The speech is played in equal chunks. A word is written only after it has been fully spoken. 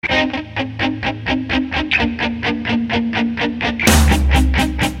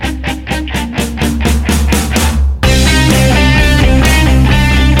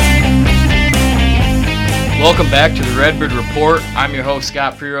Welcome back to the Redbird Report. I'm your host,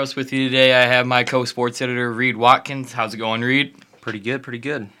 Scott Preros. With you today, I have my co-sports editor, Reed Watkins. How's it going, Reed? Pretty good.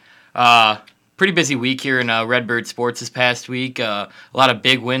 Pretty busy week here in Redbird sports this past week. A lot of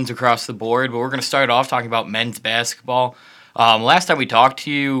big wins across the board, but we're going to start off talking about men's basketball. Last time we talked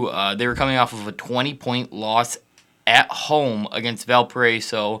to you, they were coming off of a 20-point loss at home against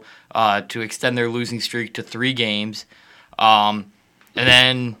Valparaiso to extend their losing streak to 3 games. And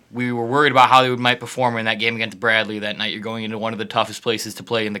then we were worried about how they might perform in that game against Bradley that night. You're going into one of the toughest places to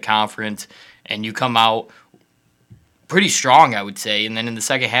play in the conference, and you come out pretty strong, I would say. And then in the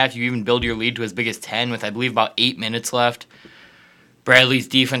second half, you even build your lead to as big as 10 with, I believe, about 8 minutes left. Bradley's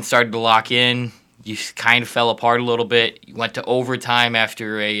defense started to lock in. You kind of fell apart a little bit. You went to overtime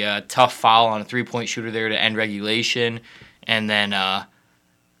after a tough foul on a three-point shooter there to end regulation. And then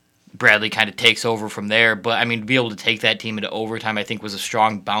Bradley kind of takes over from there. But, I mean, to be able to take that team into overtime, I think, was a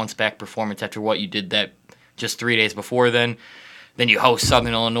strong bounce-back performance after what you did that just 3 days before then. Then you host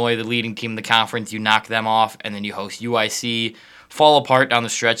Southern Illinois, the leading team in the conference. You knock them off. And then you host UIC. Fall apart down the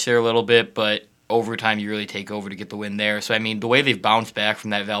stretch there a little bit, but overtime you really take over to get the win there. So, I mean, the way they've bounced back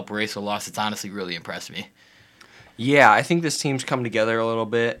from that Valparaiso loss, it's honestly really impressed me. Yeah, I think this team's come together a little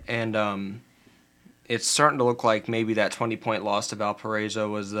bit, and it's starting to look like maybe that 20-point loss to Valparaiso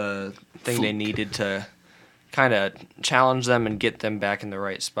was the thing they needed to kind of challenge them and get them back in the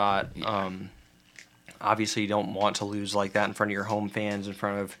right spot. Yeah. Obviously, you don't want to lose like that in front of your home fans, in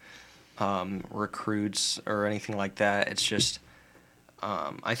front of recruits or anything like that. It's just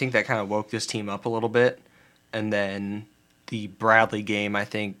I think that kind of woke this team up a little bit. And then the Bradley game, I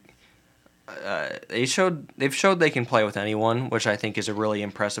think they've showed they can play with anyone, which I think is a really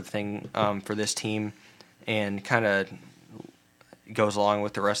impressive thing for this team, and kind of goes along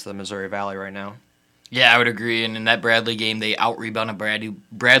with the rest of the Missouri Valley right now. Yeah, I would agree. And in that Bradley game, they out-rebounded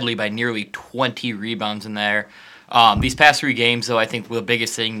Bradley by nearly 20 rebounds in there. These past 3 games, though, I think the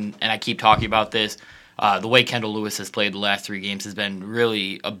biggest thing, and I keep talking about this, the way Kendall Lewis has played the last 3 games has been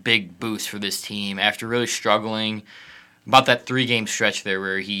really a big boost for this team. After really struggling about that 3-game stretch there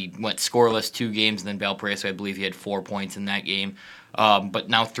where he went scoreless 2 games, and then Valparaiso, I believe he had 4 points in that game. But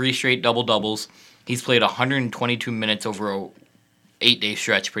now 3 straight double-doubles. He's played 122 minutes over a 8-day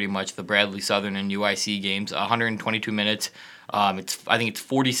stretch, pretty much, the Bradley Southern and UIC games. 122 minutes. I think it's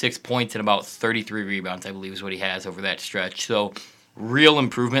 46 points and about 33 rebounds, I believe, is what he has over that stretch. So real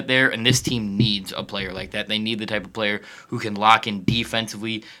improvement there, and this team needs a player like that. They need the type of player who can lock in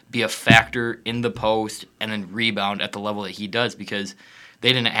defensively, be a factor in the post, and then rebound at the level that he does, because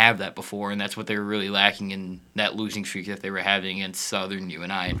they didn't have that before, and that's what they were really lacking in that losing streak that they were having against Southern,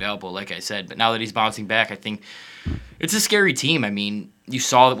 UNI, and Valpo, like I said. But now that he's bouncing back, I think it's a scary team. I mean, you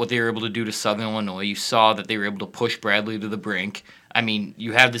saw what they were able to do to Southern Illinois. You saw that they were able to push Bradley to the brink. I mean,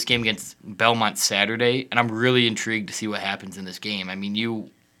 you have this game against Belmont Saturday, and I'm really intrigued to see what happens in this game. I mean, you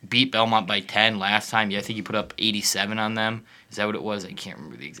beat Belmont by 10 last time. Yeah, I think you put up 87 on them. Is that what it was? I can't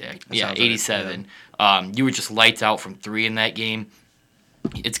remember the exact. Yeah, 87. You were just lights out from 3 in that game.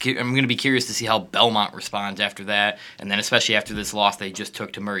 I'm going to be curious to see how Belmont responds after that, and then especially after this loss they just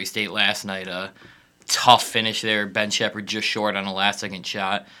took to Murray State last night. Tough finish there. Ben Shepherd just short on a last-second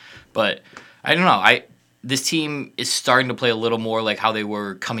shot. But I don't know. This team is starting to play a little more like how they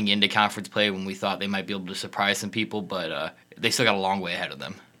were coming into conference play when we thought they might be able to surprise some people, but they still got a long way ahead of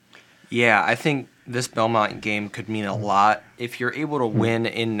them. Yeah, I think this Belmont game could mean a lot. If you're able to win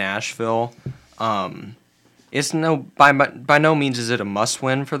in Nashville, it's by no means is it a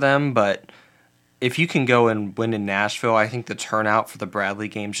must-win for them, but if you can go and win in Nashville, I think the turnout for the Bradley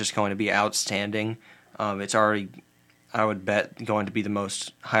game is just going to be outstanding. It's already, I would bet, going to be the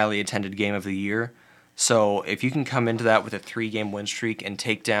most highly attended game of the year. So if you can come into that with a 3-game win streak and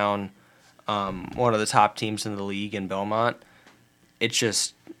take down one of the top teams in the league in Belmont, it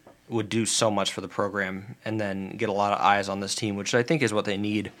just would do so much for the program, and then get a lot of eyes on this team, which I think is what they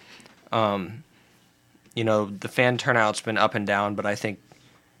need. The fan turnout's been up and down, but I think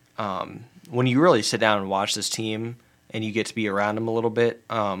when you really sit down and watch this team and you get to be around them a little bit,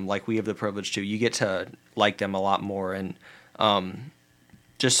 like we have the privilege to, you get to like them a lot more, and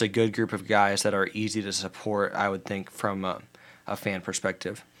just a good group of guys that are easy to support, I would think, from a fan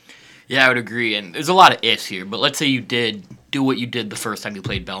perspective. Yeah, I would agree, and there's a lot of ifs here, but let's say you did do what you did the first time you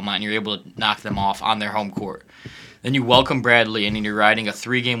played Belmont, and you're able to knock them off on their home court. Then you welcome Bradley in, and you're riding a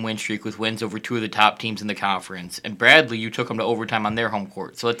 3-game win streak with wins over 2 of the top teams in the conference. And Bradley, you took them to overtime on their home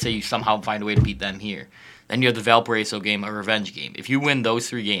court. So let's say you somehow find a way to beat them here. Then you have the Valparaiso game, a revenge game. If you win those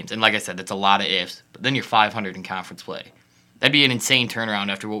 3 games, and like I said, that's a lot of ifs, but then you're 500 in conference play. That'd be an insane turnaround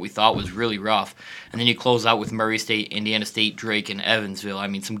after what we thought was really rough. And then you close out with Murray State, Indiana State, Drake, and Evansville. I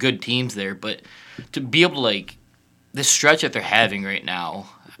mean, some good teams there, but to be able to, this stretch that they're having right now,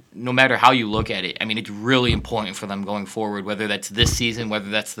 no matter how you look at it, I mean, it's really important for them going forward, whether that's this season, whether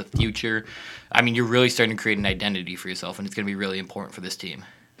that's the future. I mean, you're really starting to create an identity for yourself, and it's going to be really important for this team.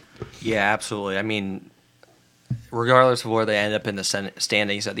 Yeah, absolutely. I mean, regardless of where they end up in the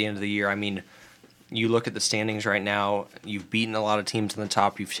standings at the end of the year, I mean, you look at the standings right now, you've beaten a lot of teams in the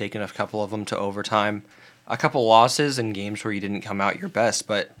top, you've taken a couple of them to overtime, a couple losses in games where you didn't come out your best,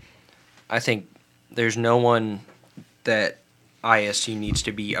 but I think there's no one that ISU needs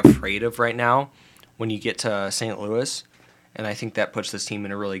to be afraid of right now when you get to St. Louis, and I think that puts this team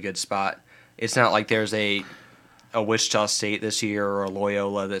in a really good spot. It's not like there's a Wichita State this year or a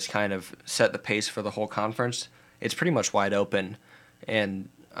Loyola that's kind of set the pace for the whole conference. It's pretty much wide open, and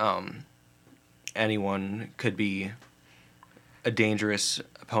anyone could be a dangerous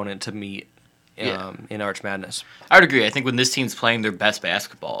opponent to meet in Arch Madness. I would agree. I think when this team's playing their best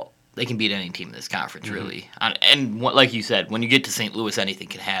basketball, they can beat any team in this conference, really. And like you said, when you get to St. Louis, anything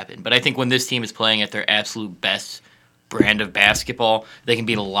can happen. But I think when this team is playing at their absolute best brand of basketball, they can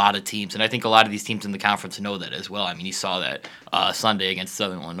beat a lot of teams. And I think a lot of these teams in the conference know that as well. I mean, you saw that Sunday against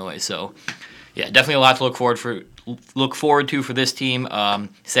Southern Illinois. So, yeah, definitely a lot to look forward to for this team.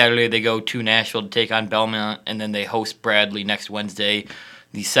 Saturday they go to Nashville to take on Belmont, and then they host Bradley next Wednesday,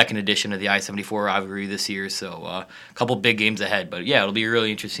 the second edition of the I-74 rivalry this year. So a couple big games ahead. But, yeah, it'll be really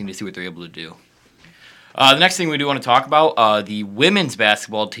interesting to see what they're able to do. The next thing we do want to talk about, the women's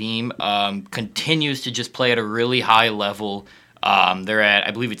basketball team continues to just play at a really high level. They're at,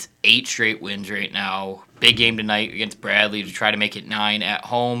 I believe it's 8 straight wins right now. Big game tonight against Bradley to try to make it 9 at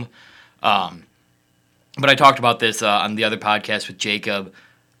home. But I talked about this on the other podcast with Jacob.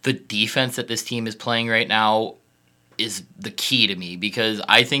 The defense that this team is playing right now is the key to me, because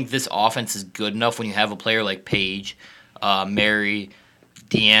I think this offense is good enough when you have a player like Paige, Mary,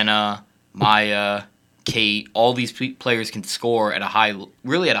 Deanna, Maya, Kate. All these players can score at a high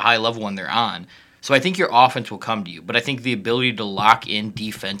level when they're on. So I think your offense will come to you. But I think the ability to lock in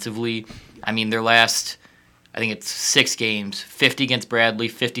defensively, I mean, their last, I think it's 6 games, 50 against Bradley,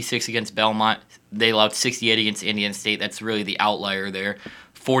 56 against Belmont. They allowed 68 against Indiana State. That's really the outlier there.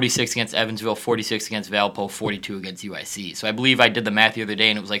 46 against Evansville, 46 against Valpo, 42 against UIC. So I believe I did the math the other day,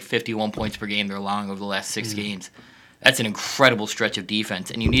 and it was like 51 points per game they're allowing over the last 6 games. That's an incredible stretch of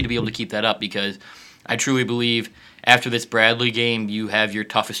defense, and you need to be able to keep that up, because I truly believe after this Bradley game, you have your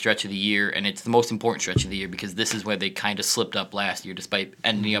toughest stretch of the year, and it's the most important stretch of the year, because this is where they kind of slipped up last year despite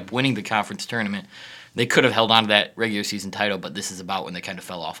ending up winning the conference tournament. They could have held on to that regular season title, but this is about when they kind of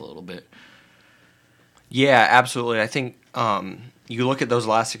fell off a little bit. Yeah, absolutely. I think you look at those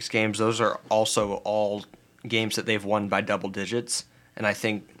last 6 games, those are also all games that they've won by double digits, and I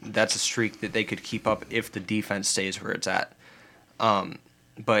think that's a streak that they could keep up if the defense stays where it's at.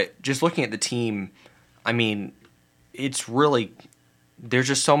 But just looking at the team, I mean, it's really, there's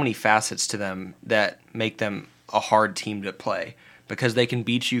just so many facets to them that make them a hard team to play, because they can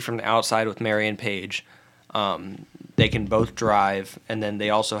beat you from the outside with Mary and Paige. They can both drive, and then they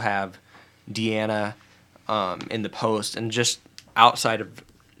also have Deanna in the post, and just outside of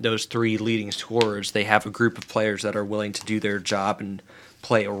those 3 leading scorers, they have a group of players that are willing to do their job and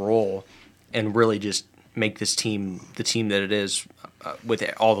play a role and really just make this team the team that it is with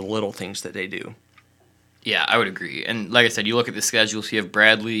all the little things that they do. Yeah, I would agree. And like I said, you look at the schedule, so you have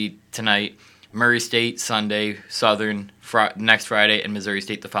Bradley tonight, Murray State Sunday, Southern next Friday, and Missouri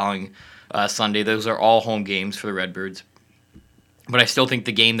State the following Sunday. Those are all home games for the Redbirds. But I still think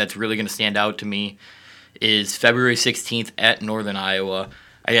the game that's really going to stand out to me is February 16th at Northern Iowa.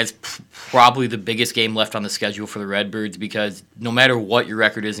 I guess probably the biggest game left on the schedule for the Redbirds, because no matter what your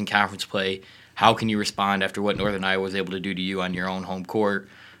record is in conference play, how can you respond after what Northern Iowa was able to do to you on your own home court?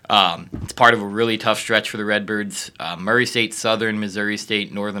 It's part of a really tough stretch for the Redbirds. Murray State, Southern, Missouri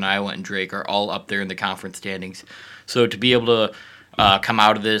State, Northern Iowa, and Drake are all up there in the conference standings. So to be able to come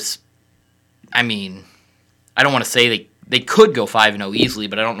out of this, I mean, I don't want to say they could go 5-0 easily,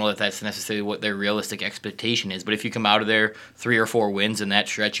 but I don't know if that's necessarily what their realistic expectation is. But if you come out of there 3 or 4 wins in that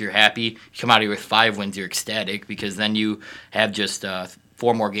stretch, you're happy. You come out of here with 5 wins, you're ecstatic, because then you have just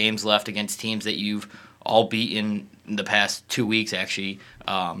 4 more games left against teams that you've all beaten in the past 2 weeks, actually,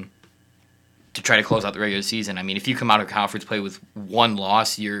 to try to close out the regular season. I mean, if you come out of conference play with 1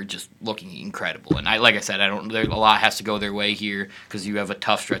 loss, you're just looking incredible. And like I said, a lot has to go their way here, because you have a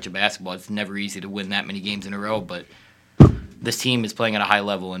tough stretch of basketball. It's never easy to win that many games in a row, but this team is playing at a high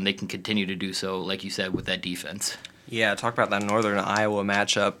level, and they can continue to do so, like you said, with that defense. Yeah, talk about that Northern Iowa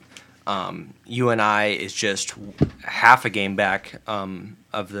matchup. UNI is just half a game back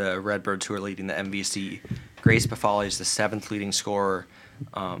of the Redbirds, who are leading the MVC. Grace Buffali is the 7th leading scorer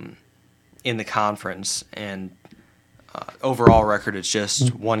in the conference, and overall record is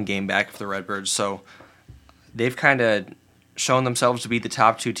just one game back of the Redbirds. So they've kind of shown themselves to be the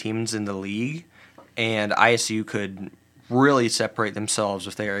top 2 teams in the league, and ISU could really separate themselves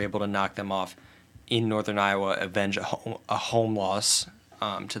if they are able to knock them off in Northern Iowa, avenge a home loss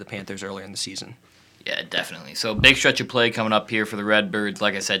to the Panthers earlier in the season. Yeah, definitely. So big stretch of play coming up here for the Redbirds.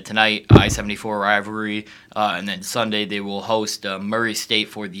 Like I said, tonight, I-74 rivalry, and then Sunday they will host Murray State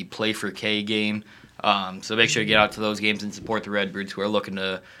for the Play for K game. So make sure to get out to those games and support the Redbirds, who are looking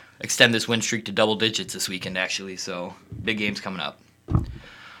to extend this win streak to double digits this weekend, actually. So big games coming up.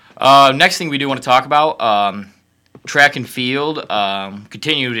 Next thing we do want to talk about, track and field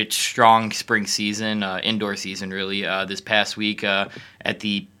continued its strong spring season, indoor season really, this past week at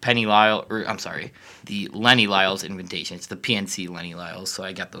the the Lenny Lyles Invitation. It's the PNC Lenny Lyles, so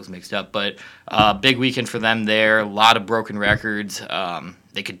I got those mixed up. But big weekend for them there. A lot of broken records.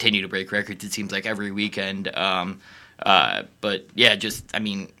 They continue to break records, it seems like, every weekend. But yeah,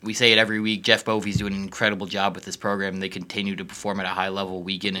 we say it every week. Jeff Bovey's doing an incredible job with this program. They continue to perform at a high level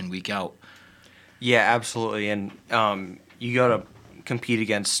week in and week out. Yeah, absolutely. And you go to compete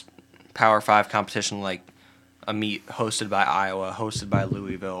against Power 5 competition like a meet hosted by Iowa, hosted by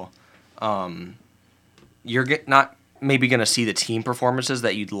Louisville. You're not maybe going to see the team performances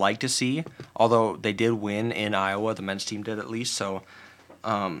that you'd like to see, although they did win in Iowa. The men's team did at least. So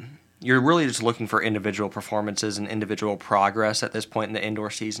you're really just looking for individual performances and individual progress at this point in the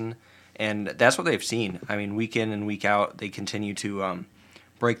indoor season. And that's what they've seen. I mean, week in and week out, they continue to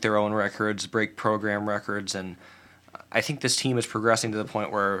break their own records, break program records, and I think this team is progressing to the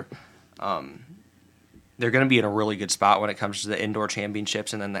point where they're going to be in a really good spot when it comes to the indoor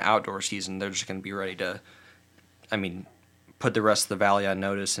championships, and then the outdoor season, they're just going to be ready to, put the rest of the Valley on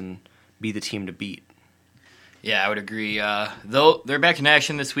notice and be the team to beat. Yeah, I would agree. Though they're back in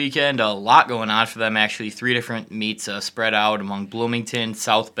action this weekend, a lot going on for them, actually. 3 different meets spread out among Bloomington,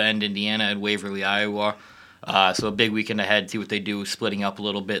 South Bend, Indiana, and Waverly, Iowa. So a big weekend ahead, see what they do, splitting up a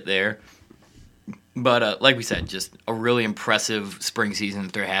little bit there. But like we said, just a really impressive spring season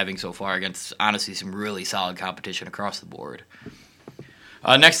that they're having so far against, honestly, some really solid competition across the board.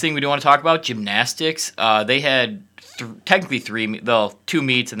 Next thing we do want to talk about, gymnastics. They had technically 2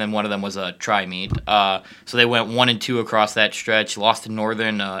 meets, and then one of them was a tri-meet. So they went 1 and 2 across that stretch, lost to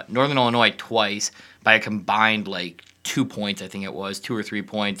Northern Illinois twice by a combined 2 points, I think it was 2 or 3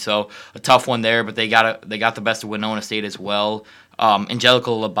 points. So a tough one there, but they got the best of Winona State as well. Angelica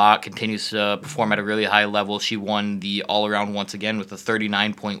Labat continues to perform at a really high level. She won the all-around once again with a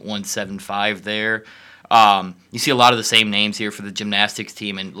 39.175 there. You see a lot of the same names here for the gymnastics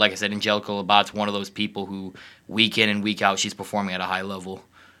team, and like I said, Angelica Labat's one of those people who week in and week out she's performing at a high level.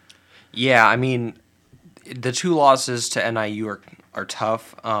 Yeah, I mean, the 2 losses to NIU are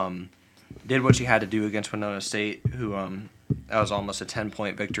tough. Did what she had to do against Winona State, who that was almost a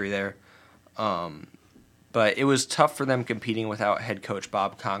 10-point victory there. But it was tough for them competing without head coach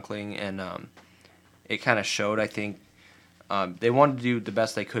Bob Conkling, and it kind of showed, I think. They wanted to do the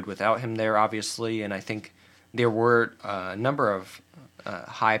best they could without him there, obviously, and I think there were a number of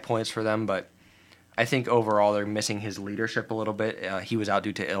high points for them, but I think overall they're missing his leadership a little bit. He was out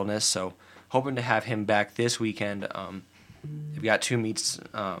due to illness, so hoping to have him back this weekend. They've got 2 meets,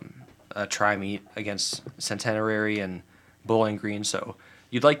 a tri-meet against Centenary and Bowling Green, so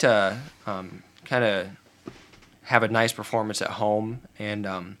you'd like to kind of have a nice performance at home. And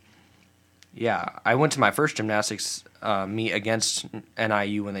I went to my first gymnastics meet against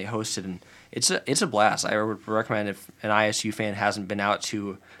NIU when they hosted, and it's a blast. I would recommend, if an ISU fan hasn't been out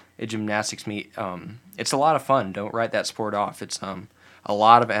to a gymnastics meet, it's a lot of fun. Don't write that sport off. It's a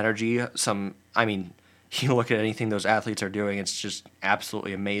lot of energy. You look at anything those athletes are doing, it's just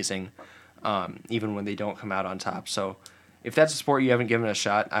absolutely amazing, even when they don't come out on top. So if that's a sport you haven't given a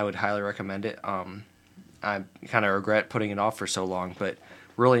shot, I would highly recommend it. I kind of regret putting it off for so long, but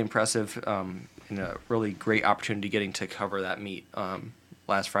really impressive, and a really great opportunity getting to cover that meet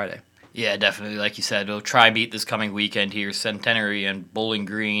last Friday. Yeah, definitely. Like you said, we'll try meet this coming weekend here, Centenary and Bowling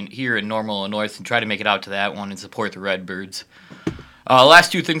Green here in Normal, Illinois, and try to make it out to that one and support the Redbirds.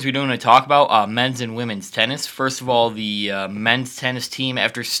 Last 2 things we do want to talk about, men's and women's tennis. First of all, the men's tennis team,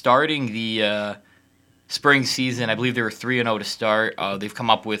 after starting the spring season, I believe they were 3-0 to start. They've come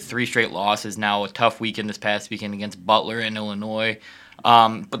up with 3 straight losses now, a tough weekend this past weekend against Butler and Illinois.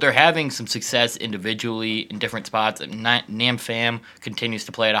 But they're having some success individually in different spots. Nam Pham continues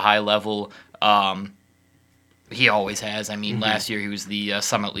to play at a high level. He always has. I mean, last year he was the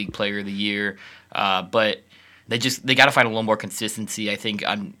Summit League Player of the Year, but they got to find a little more consistency. I think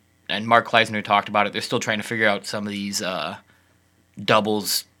and Mark Kleisner talked about it. They're still trying to figure out some of these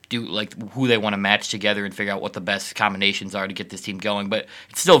doubles, who they want to match together and figure out what the best combinations are to get this team going. But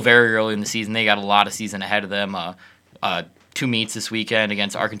it's still very early in the season. They got a lot of season ahead of them. 2 meets this weekend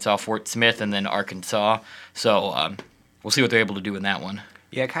against Arkansas Fort Smith and then Arkansas. So we'll see what they're able to do in that one.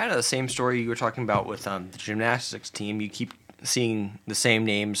 Yeah, kind of the same story you were talking about with the gymnastics team. You keep seeing the same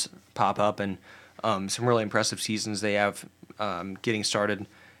names pop up, and some really impressive seasons they have getting started.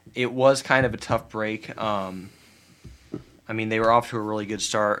 It was kind of a tough break. I mean, they were off to a really good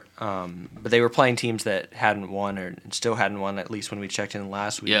start, but they were playing teams that hadn't won or still hadn't won, at least when we checked in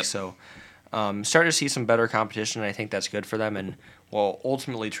last week. Yep. So started to see some better competition, and I think that's good for them and will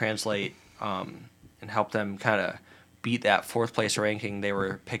ultimately translate and help them kind of beat that fourth-place ranking they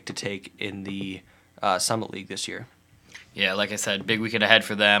were picked to take in the Summit League this year. Yeah, like I said, big weekend ahead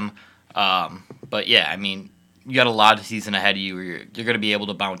for them. But, yeah, I mean, you got a lot of season ahead of you where you're going to be able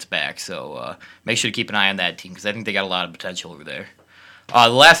to bounce back. So make sure to keep an eye on that team because I think they got a lot of potential over there. The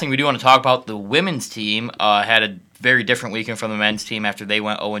last thing we do want to talk about, the women's team had a very different weekend from the men's team after they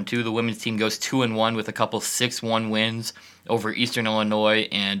went 0-2. The women's team goes 2-1 with a couple 6-1 wins over Eastern Illinois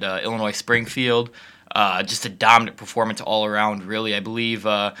and Illinois Springfield. Just a dominant performance all around, really. I believe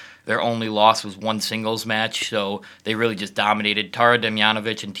their only loss was one singles match, so they really just dominated. Tara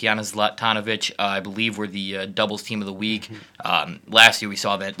Demjanovic and Tiana Zlatanovic, I believe, were the doubles team of the week. Last year we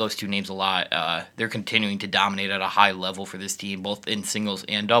saw those two names a lot. They're continuing to dominate at a high level for this team, both in singles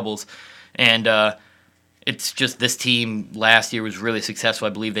and doubles. And it's just this team last year was really successful.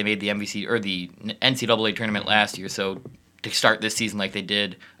 I believe they made the MVC or the NCAA tournament last year, so to start this season like they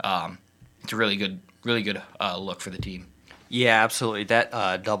did, it's a really good look for the team. Yeah, absolutely.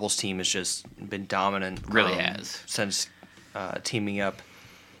 That doubles team has just been dominant. Really has. Since teaming up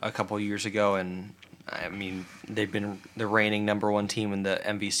a couple years ago, and I mean they've been the reigning number one team in the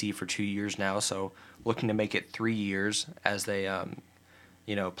MVC for 2 years now. So looking to make it 3 years as they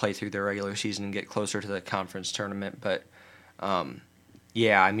play through their regular season and get closer to the conference tournament. But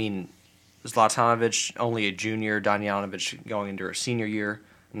yeah, I mean Zlatanovic only a junior, Damjanovic going into her senior year.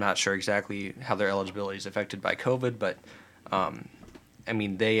 I'm not sure exactly how their eligibility is affected by COVID, but I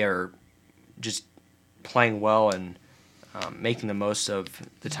mean they are just playing well and making the most of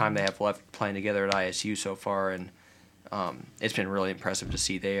the time they have left playing together at ISU so far, and it's been really impressive to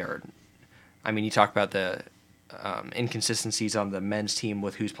see. They are, I mean, you talk about the inconsistencies on the men's team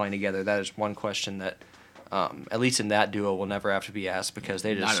with who's playing together. That is one question that, at least in that duo, will never have to be asked because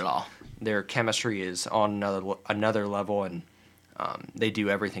they just Not at all. Their chemistry is on another level, and they do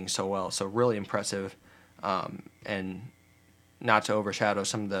everything so well. So really impressive, and not to overshadow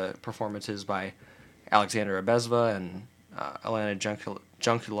some of the performances by Alexandra Bezva and Elena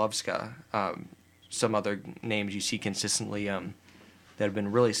Junkilovska, some other names you see consistently that have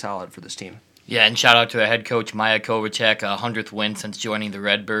been really solid for this team. Yeah, and shout out to our head coach, Maya Kovacek, 100th win since joining the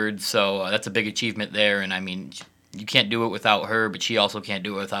Redbirds. So that's a big achievement there. And, I mean, you can't do it without her, but she also can't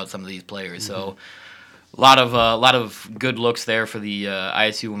do it without some of these players. Mm-hmm. So a lot of good looks there for the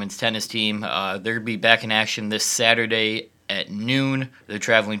ISU women's tennis team. They're going to be back in action this Saturday at noon. They're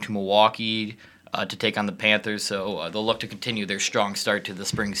traveling to Milwaukee to take on the Panthers, so they'll look to continue their strong start to the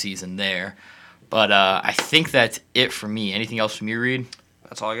spring season there. But I think that's it for me. Anything else from you, Reed?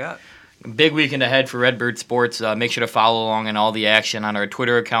 That's all I got. Big weekend ahead for Redbird Sports. Make sure to follow along on all the action on our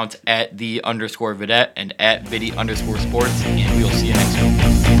Twitter accounts @the_Vidette and @Viddy_sports. And we will see you next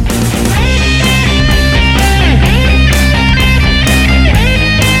week.